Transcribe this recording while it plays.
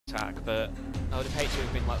attack, but I would have hated to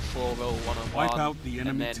have been like 4-roll 1-on-1 Wipe out the and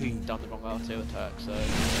enemy then team. done the wrong R2 attack, so...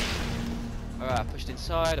 Alright, I pushed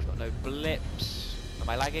inside, I've got no blips. Am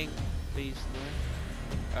I lagging? Please, no.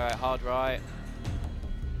 Alright, hard right.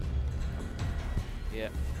 Yeah.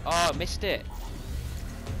 Oh, I missed it!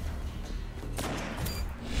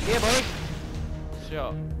 Yeah, boy!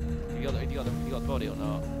 Shot. You got the body or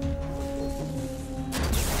not?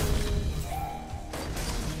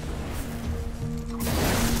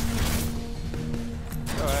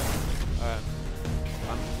 Alright. Alright.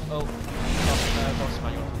 Oh. Boss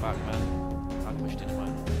man, you're on the back, man. I pushed into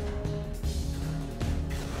mine.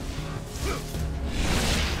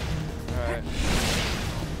 Alright.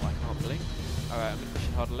 Oh, I can't blink. Alright, I'm gonna push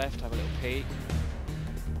it hard left, have a little peek.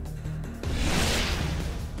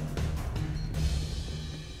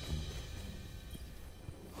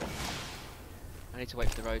 I need to wait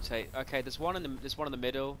for the rotate. Okay, there's one in the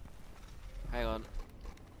middle. Hang on.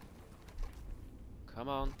 Come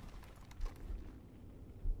on.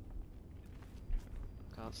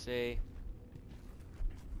 Can't see.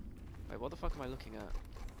 Wait, what the fuck am I looking at?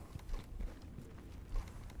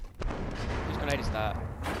 Whose grenade is that?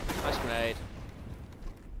 Nice grenade.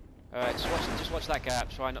 Alright, just watch that gap.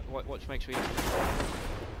 Try not watch. Make sure you. I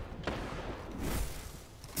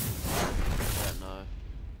don't know.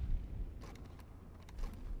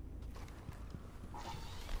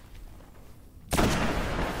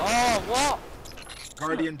 Oh, what?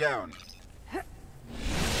 Guardian down. I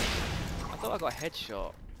thought I got a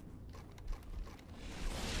headshot.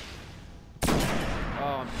 Oh,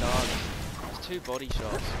 I'm done. There's 2 body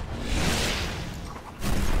shots.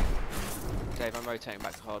 Dave, I'm rotating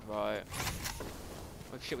back to hard right.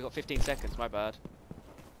 Oh shit, we got 15 seconds, my bad.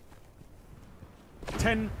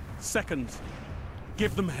 10 seconds.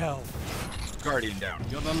 Give them hell. Guardian down.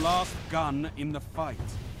 You're the last gun in the fight.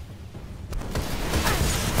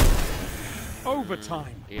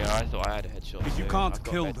 Overtime. Yeah, I thought I had a headshot. If you too. can't I've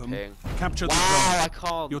got kill red them, ping. capture the Wow, I zone.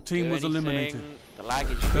 can't. Your team do was anything. eliminated. The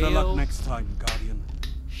lag is Better real. luck next time, Guardian.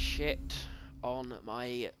 Shit on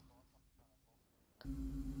my.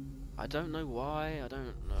 I don't know why. I don't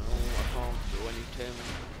know. I can't do anything.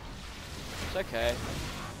 It's okay.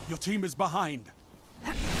 Your team is behind.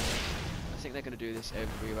 I think they're going to do this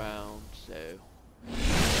every round, so...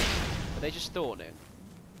 Are they just thorning?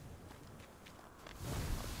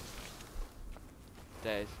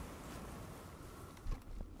 Dave.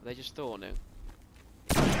 Are they just thorning?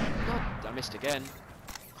 God, I missed again.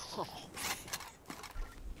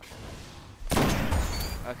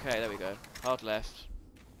 Okay, there we go. Hard left.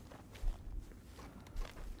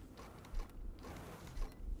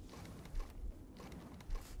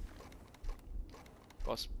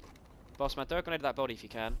 Boss man, throw a grenade at that body if you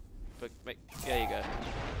can. But there you go.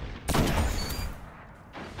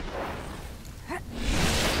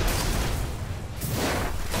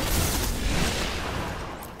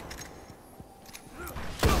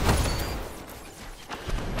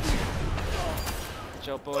 Good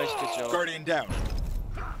job, boys. Good job. Guardian down.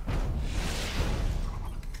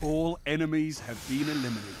 All enemies have been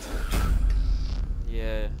eliminated.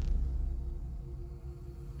 Yeah.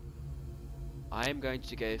 I'm going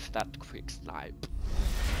to go for that quick snipe.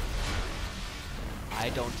 I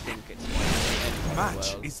don't think it's going to end very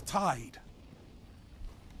Match well. is tied.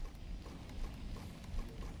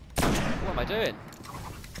 What am I doing?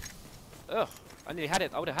 Ugh, I nearly had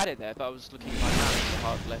it. I would have had it there, but I was looking at my map to the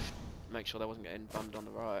hard left, make sure there wasn't getting bummed on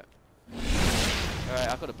the right. Alright,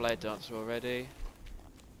 I've got a blade dancer already.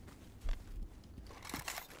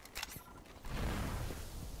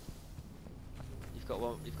 You've got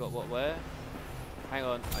one. You've got what? Where? Hang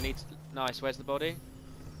on. I need. Nice. Where's the body?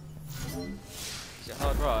 Is it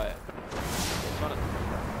hard right?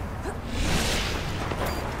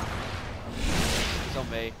 He's on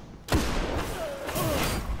me.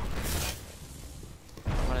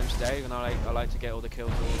 My name's Dave, and I like to get all the kills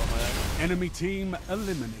all on my own. Enemy team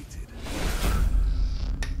eliminated.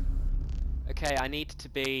 Okay, I need to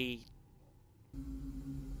be.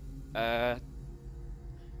 I'm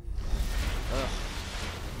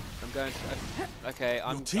going for. Okay,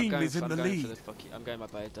 I'm team going is for, in I'm the going lead. for the I'm going my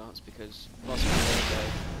blade dance because boss man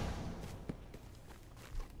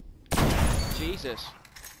Dave. Jesus,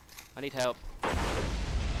 I need help.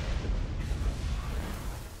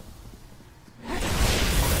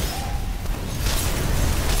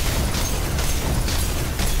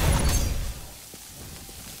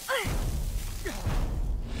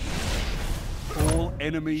 All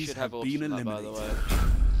enemies Should have have been ults from that, by eliminated. the way.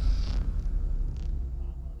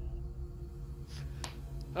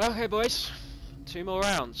 Okay, boys. 2 more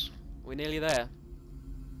rounds. We're nearly there.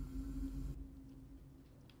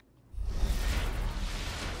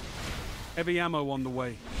 Heavy ammo on the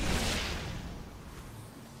way.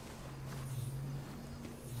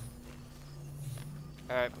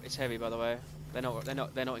 Alright, it's heavy by the way. They're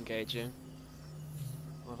not engaging.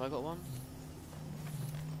 Oh, have I got one?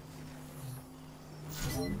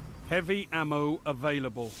 Heavy ammo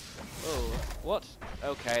available. Oh, what?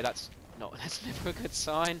 Okay, that's never a good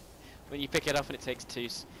sign. When you pick it up and it takes 2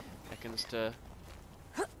 seconds to...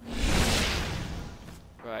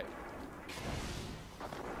 Right.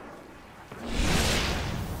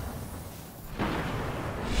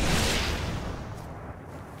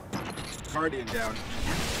 Guardian down.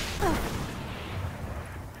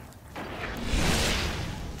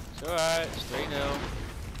 It's alright, it's 3-0.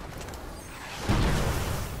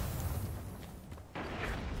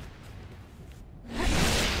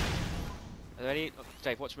 Are there any... Oh,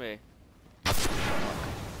 Dave, watch me.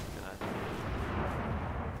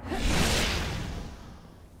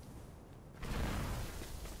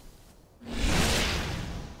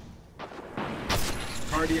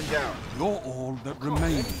 Guardian down. You're all that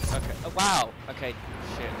remains. Okay. Oh, wow. Okay.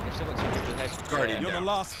 Shit. I've still got 2 people. Dave. Guardian You're the down.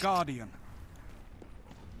 last guardian.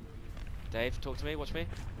 Dave, talk to me. Watch me.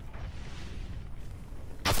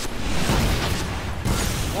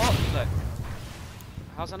 What? Look.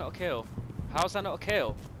 How's that not a kill? How's that not a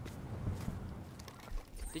kill?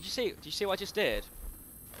 Did you see? Did you see what I just did?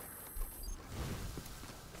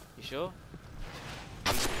 You sure?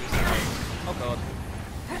 Oh god.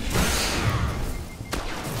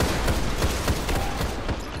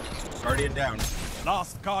 Guardian down.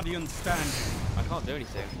 Last guardian standing. I can't do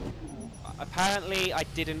anything. Apparently I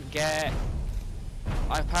didn't get...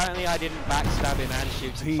 Apparently I didn't backstab him and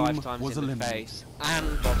shoot him Team 5 times was in the eliminated. face.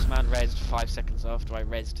 And Boxman rezzed 5 seconds after I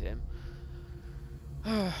rezzed him.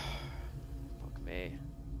 Fuck me.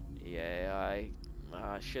 Yeah,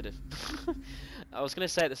 I should have. I was going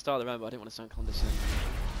to say at the start of the round, but I didn't want to sound condescending.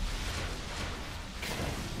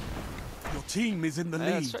 Your team is in the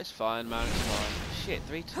Yeah, lead. it's fine, man, it's fine. Shit,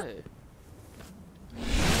 3-2. I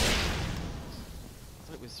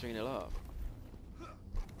thought it was 3-0 up.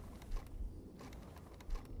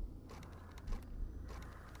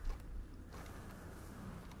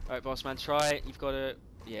 Alright, boss man, try it. You've got to...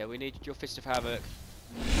 Yeah, we need your Fist of Havoc.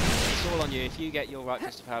 It's all on you. If you get your right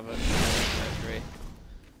Fist of Havoc, Mercury.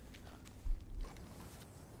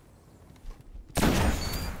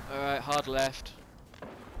 Alright, hard left.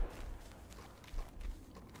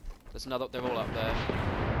 There's another... They're all up there.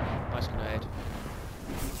 Nice grenade.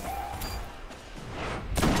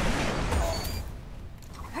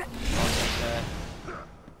 There.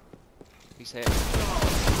 He's hit. Got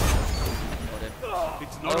him.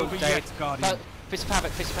 It's not over yet, guardian. Fist of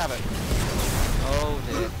Havoc, Fist of Havoc. Oh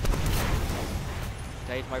dear.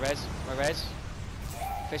 Dave, my res.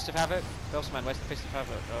 Fist of Havoc. Bellsman, where's the Fist of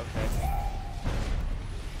Havoc? Okay.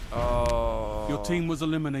 Oh. Your team was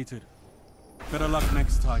eliminated. Better luck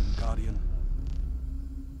next time, guardian.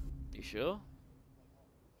 You sure?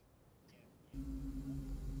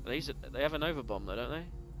 They have an overbomb though, don't they?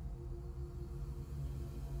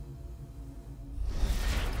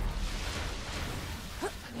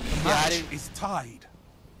 The Yeah, I match didn't- is tied.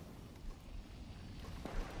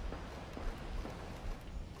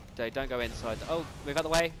 Dave, don't go inside. Oh, move out the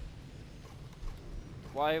way.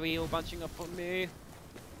 Why are we all bunching up on me?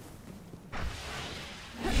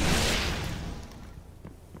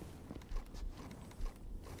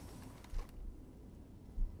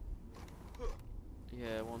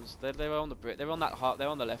 Yeah, one's they were on the bridge. They're on that they're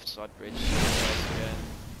on the left side bridge.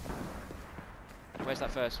 Where's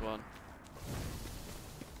that first one?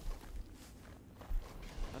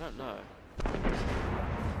 I don't know.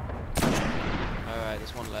 Alright,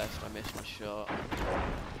 there's one left. I missed my shot.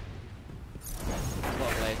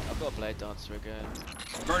 I've got a blade dancer again.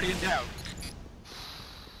 Guardian down.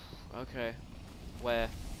 Okay. Where?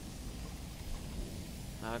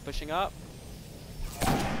 Now I'm pushing up.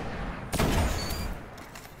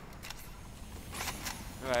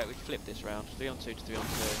 Alright, we can flip this round. 3 on 2 to 3 on 2.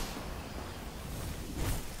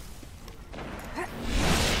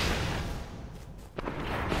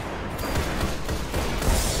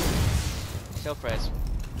 Self-res.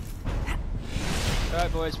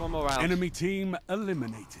 Alright boys, one more round. Enemy team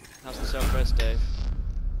eliminated. How's the self-res, Dave?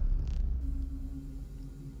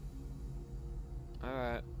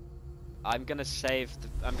 Alright. I'm gonna save the...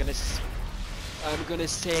 I'm gonna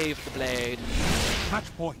save the blade.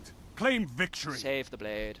 Match point. Claim victory. Save the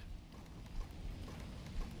blade.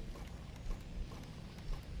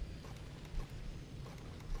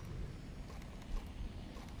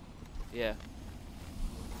 Yeah.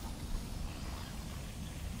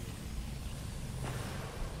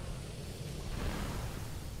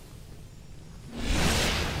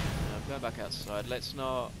 going back outside. Let's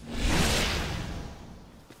not.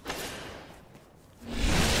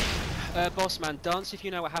 Boss man, dance if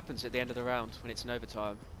you know what happens at the end of the round when it's in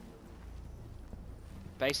overtime.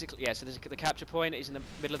 Basically, yeah. So there's the capture point is in the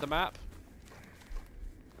middle of the map.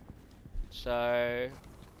 So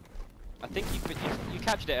I think you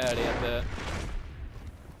captured it earlier,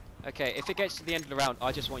 but okay. If it gets to the end of the round,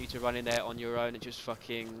 I just want you to run in there on your own and just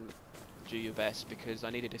fucking do your best because I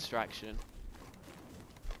need a distraction.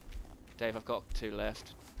 Dave, I've got 2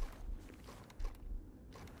 left.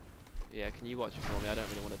 Yeah, can you watch it for me? I don't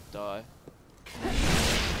really want to die.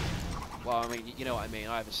 Well, I mean, you know what I mean.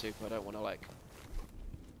 I have a super. I don't want to like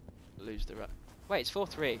lose the. Wait, it's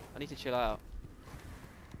 4-3. I need to chill out.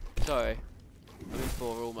 Sorry, I'm in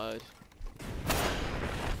 4 rule mode.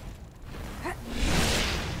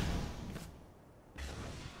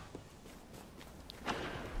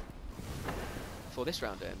 Before this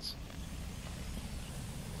round ends.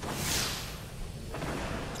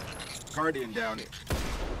 Guardian down.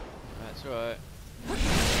 That's right.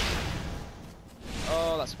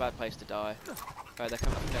 Oh, that's a bad place to die. Right, they're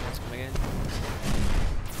coming. Everyone's coming in.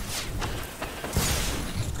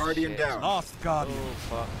 Guardian Shit. down. Last Guardian. Oh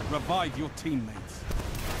fuck. Revive your teammates.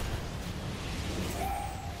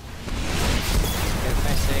 Get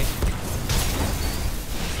messy.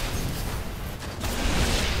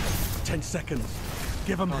 10 seconds.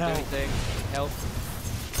 Give them Can't do hell. anything. Help.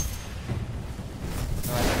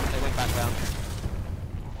 Alright, they went back round.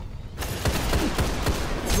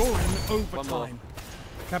 You're in One more. overtime.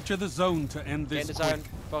 Capture the zone to end Get in this the zone.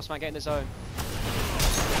 Boss man, get in the zone.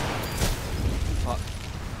 Fuck.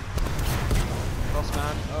 Boss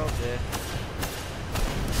man. Oh dear.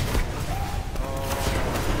 Oh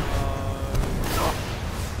no.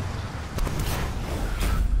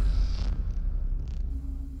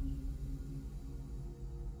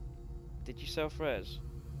 Did you self-res?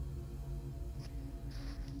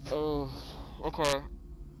 Oh, okay.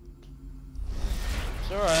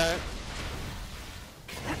 It's alright.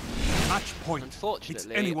 Match point. Unfortunately,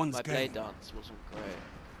 It's anyone's my game. blade dance wasn't great.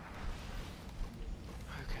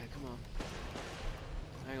 Okay, come on.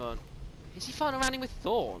 Hang on. Is he fun around with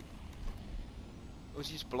Thorn? Or is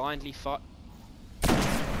he just blindly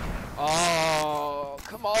Oh,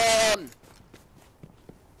 come on!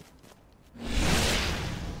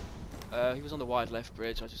 He was on the wide left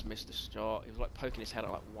bridge, I just missed the shot. He was like poking his head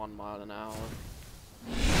at like 1 mile an hour.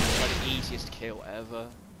 It's like the easiest kill ever.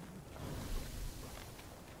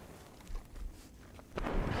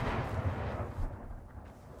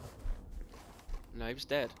 No, he was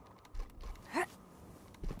dead.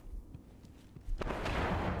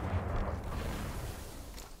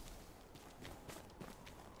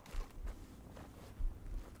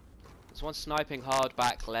 There's one sniping hard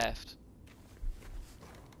back left.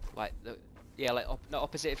 Like the like no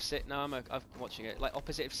opposite of C. No, I'm watching it. Like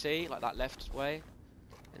opposite of C, like that left way,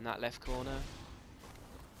 in that left corner.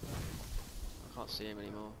 I can't see him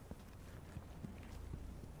anymore.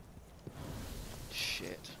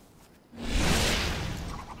 Shit.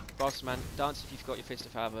 Boss man, dance if you've got your Fist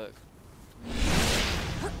of Havoc.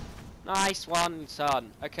 Nice one,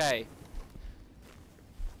 son. Okay.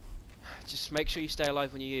 Just make sure you stay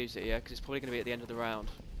alive when you use it, yeah? Because it's probably going to be at the end of the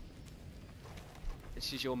round.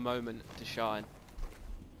 This is your moment to shine.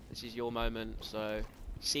 This is your moment, so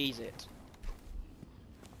seize it.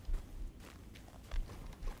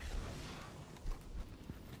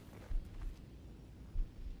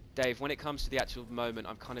 Dave, when it comes to the actual moment,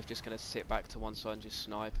 I'm kind of just going to sit back to one side and just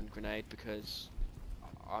snipe and grenade because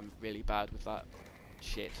I'm really bad with that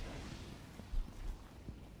shit.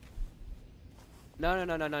 No,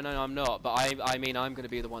 I'm not. But I mean, I'm going to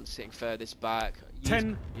be the one sitting furthest back.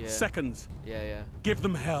 10 seconds. Yeah. Give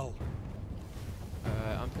them hell.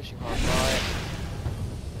 I'm pushing hard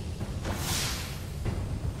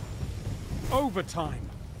right. Overtime.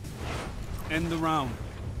 End the round.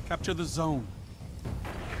 Capture the zone.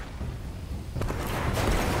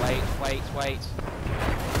 Wait.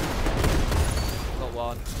 Got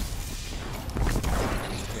one.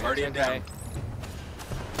 Guardian down.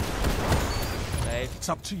 Dave. It's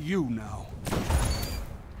up to you now.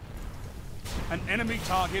 An enemy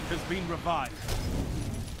target has been revived.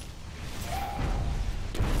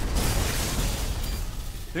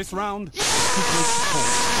 This round is too close to call.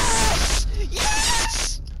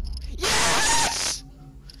 Yes! Yes!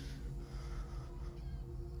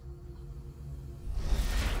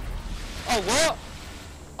 Oh, what?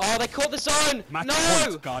 Oh, they caught the zone! Match No!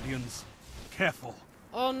 points, Guardians. Careful.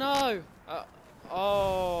 Oh, no!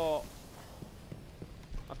 Oh.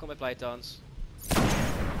 I've got my blade dance.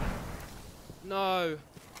 No.